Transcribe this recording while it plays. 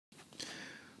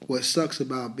What sucks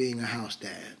about being a house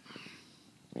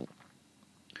dad?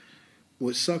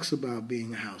 What sucks about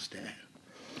being a house dad?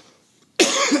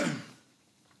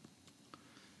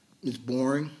 It's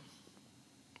boring,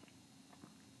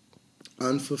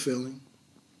 unfulfilling,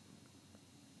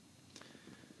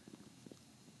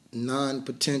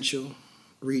 non-potential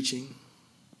reaching,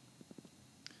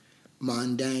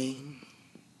 mundane,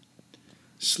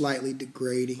 slightly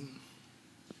degrading,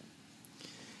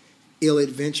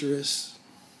 ill-adventurous,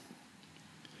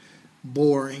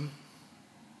 boring,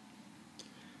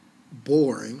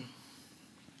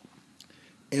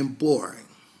 and boring.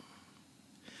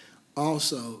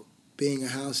 Also, being a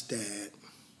house dad,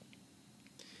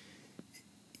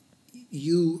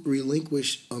 you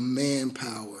relinquish a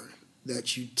manpower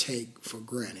that you take for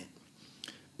granted.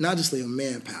 Not just like a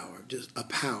manpower, just a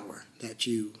power that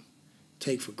you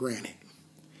take for granted.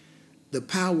 The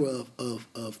power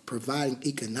of providing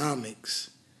economics,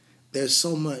 there's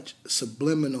so much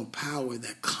subliminal power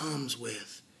that comes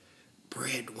with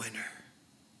breadwinner,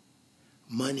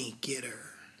 money getter,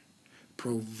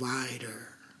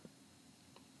 provider.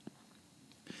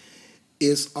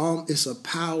 It's a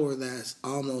power that's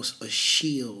almost a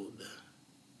shield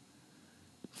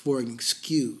for an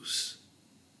excuse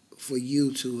for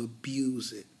you to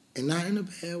abuse it. And not in a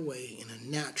bad way, in a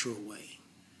natural way.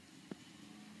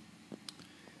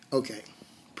 Okay,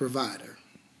 provider.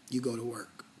 You go to work.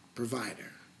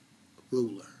 Provider.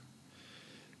 Ruler.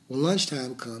 When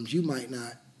lunchtime comes, you might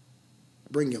not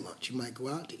bring your lunch. You might go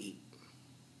out to eat.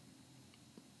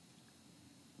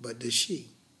 But does she?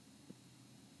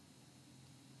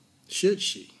 Should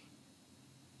she?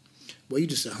 Well, you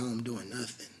just at home doing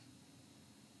nothing.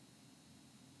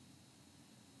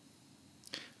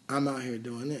 I'm out here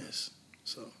doing this.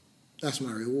 So that's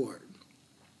my reward.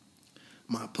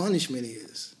 My punishment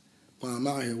is, while I'm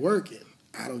out here working,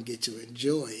 I don't get to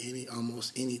enjoy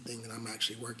almost anything that I'm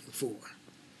actually working for.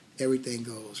 Everything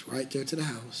goes right there to the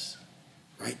house,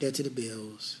 right there to the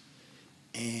bills,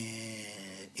 and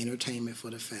entertainment for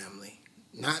the family.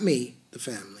 Not me, the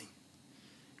family.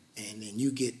 And then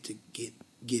you get to get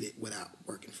it without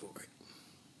working for it.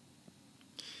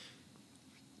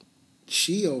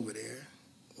 She over there,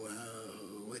 well,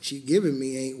 what you giving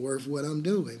me ain't worth what I'm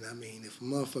doing. I mean, if a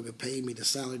motherfucker paid me the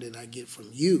salary that I get from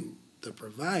you, the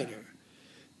provider,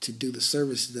 to do the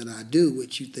services that I do,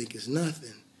 which you think is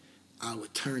nothing, I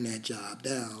would turn that job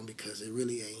down because it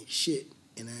really ain't shit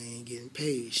and I ain't getting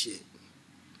paid shit.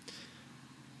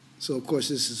 So, of course,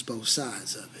 this is both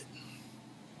sides of it.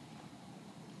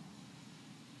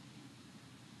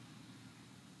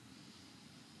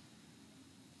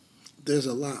 There's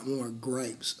a lot more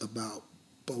gripes about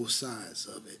both sides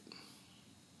of it.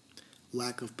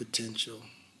 Lack of potential,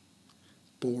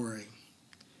 boring,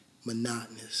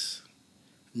 monotonous,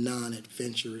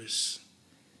 non-adventurous,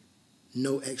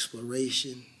 no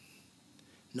exploration,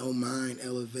 no mind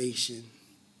elevation,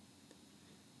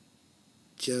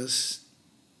 just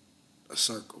a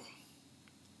circle.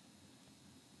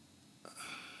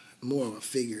 More of a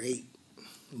figure 8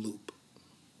 loop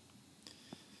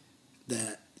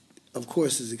that, of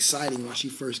course, is exciting once you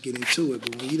first get into it,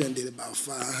 but when you done did about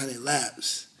 500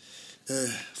 laps,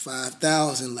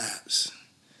 5,000 laps,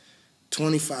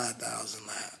 25,000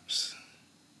 laps,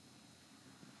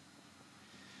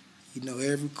 you know,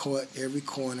 every court, every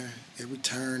corner, every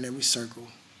turn, every circle,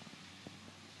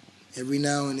 every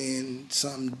now and then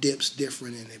something dips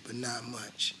different in it, but not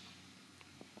much.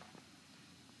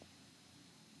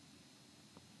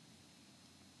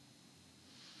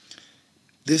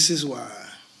 This is why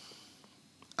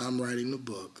I'm writing the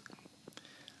book,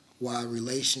 Why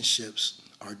Relationships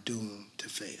Are Doomed to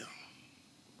Fail.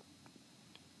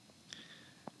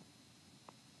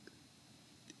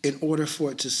 In order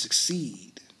for it to succeed,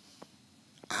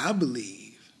 I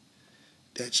believe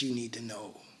that you need to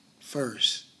know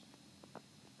first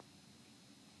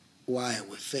why it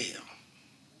would fail.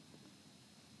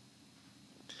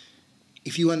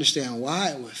 If you understand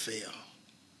why it would fail,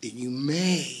 then you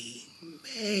may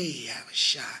have a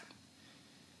shot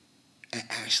at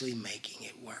actually making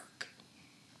it work.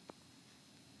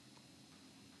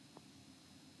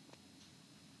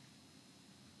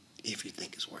 If you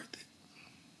think it's worth it.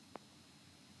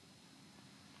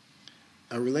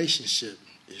 A relationship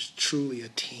is truly a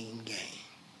team game.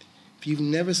 If you've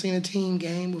never seen a team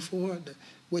game before,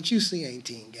 what you see ain't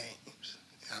team games.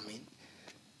 I mean,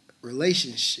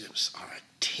 relationships are a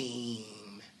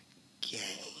team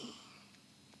game.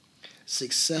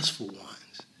 Successful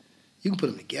ones, you can put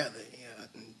them together,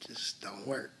 and just don't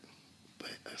work.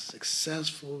 But a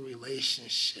successful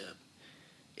relationship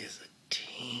is a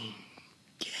team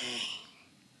game.